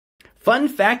Fun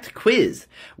fact quiz.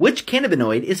 Which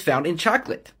cannabinoid is found in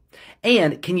chocolate?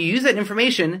 And can you use that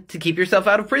information to keep yourself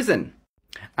out of prison?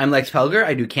 I'm Lex Pelger.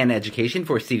 I do canna education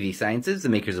for CV Sciences, the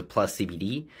makers of Plus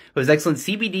CBD, who has excellent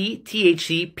CBD,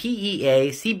 THC,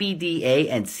 PEA, CBDA,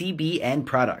 and CBN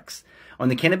products. On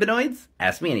the cannabinoids,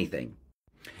 ask me anything.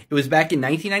 It was back in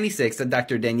 1996 that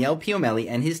Dr. Daniele Piomelli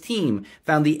and his team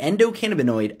found the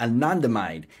endocannabinoid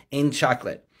anandamide in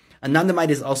chocolate. Anandamide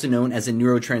is also known as a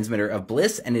neurotransmitter of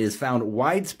bliss, and it is found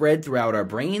widespread throughout our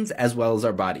brains as well as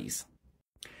our bodies.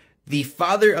 The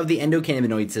father of the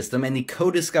endocannabinoid system and the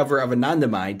co-discoverer of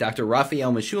anandamide, Dr.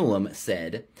 Raphael Mechoulam,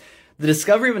 said, "The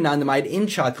discovery of anandamide in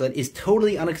chocolate is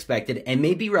totally unexpected and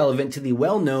may be relevant to the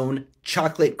well-known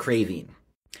chocolate craving."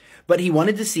 But he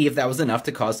wanted to see if that was enough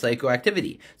to cause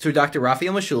psychoactivity. So Dr.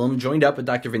 Raphael Mechoulam joined up with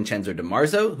Dr. Vincenzo De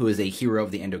Marzo, who is a hero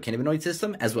of the endocannabinoid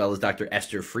system, as well as Dr.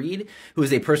 Esther Fried, who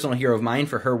is a personal hero of mine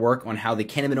for her work on how the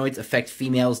cannabinoids affect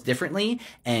females differently.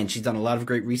 And she's done a lot of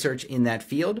great research in that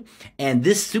field. And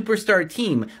this superstar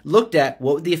team looked at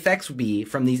what the effects would be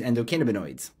from these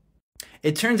endocannabinoids.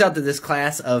 It turns out that this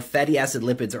class of fatty acid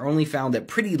lipids are only found at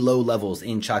pretty low levels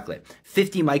in chocolate,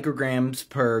 50 micrograms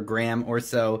per gram or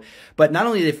so. But not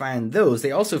only did they find those,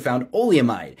 they also found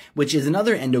oleamide, which is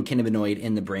another endocannabinoid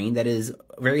in the brain that is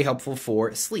very helpful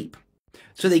for sleep.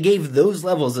 So they gave those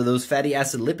levels of those fatty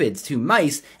acid lipids to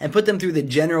mice and put them through the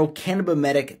general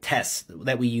cannabimetic tests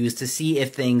that we use to see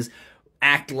if things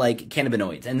act like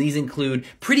cannabinoids. And these include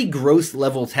pretty gross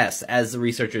level tests, as the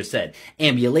researchers said.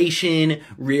 Ambulation,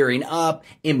 rearing up,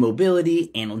 immobility,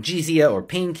 analgesia or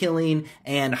pain killing,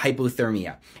 and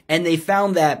hypothermia. And they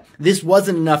found that this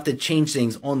wasn't enough to change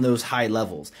things on those high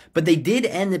levels. But they did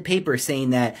end the paper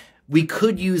saying that we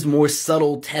could use more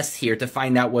subtle tests here to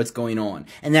find out what's going on.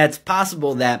 And that it's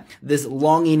possible that this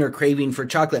longing or craving for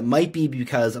chocolate might be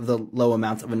because of the low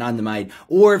amounts of anandamide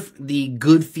or the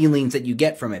good feelings that you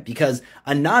get from it. Because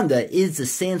ananda is the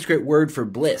Sanskrit word for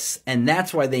bliss, and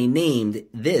that's why they named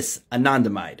this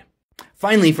anandamide.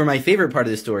 Finally, for my favorite part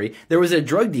of the story, there was a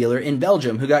drug dealer in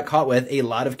Belgium who got caught with a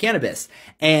lot of cannabis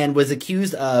and was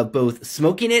accused of both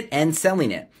smoking it and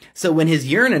selling it. So when his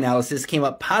urine analysis came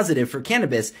up positive for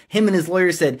cannabis, him and his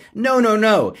lawyer said,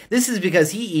 no, this is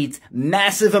because he eats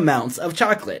massive amounts of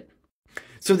chocolate.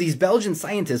 So these Belgian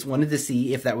scientists wanted to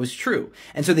see if that was true.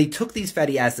 And so they took these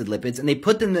fatty acid lipids and they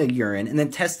put them in the urine and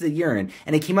then tested the urine,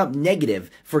 and it came up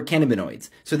negative for cannabinoids.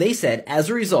 So they said, as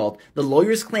a result, the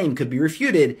lawyer's claim could be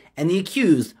refuted and the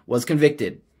accused was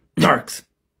convicted. Narcs.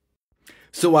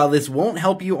 So while this won't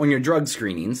help you on your drug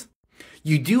screenings,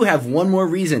 you do have one more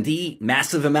reason to eat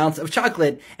massive amounts of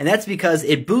chocolate, and that's because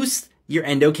it boosts your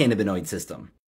endocannabinoid system.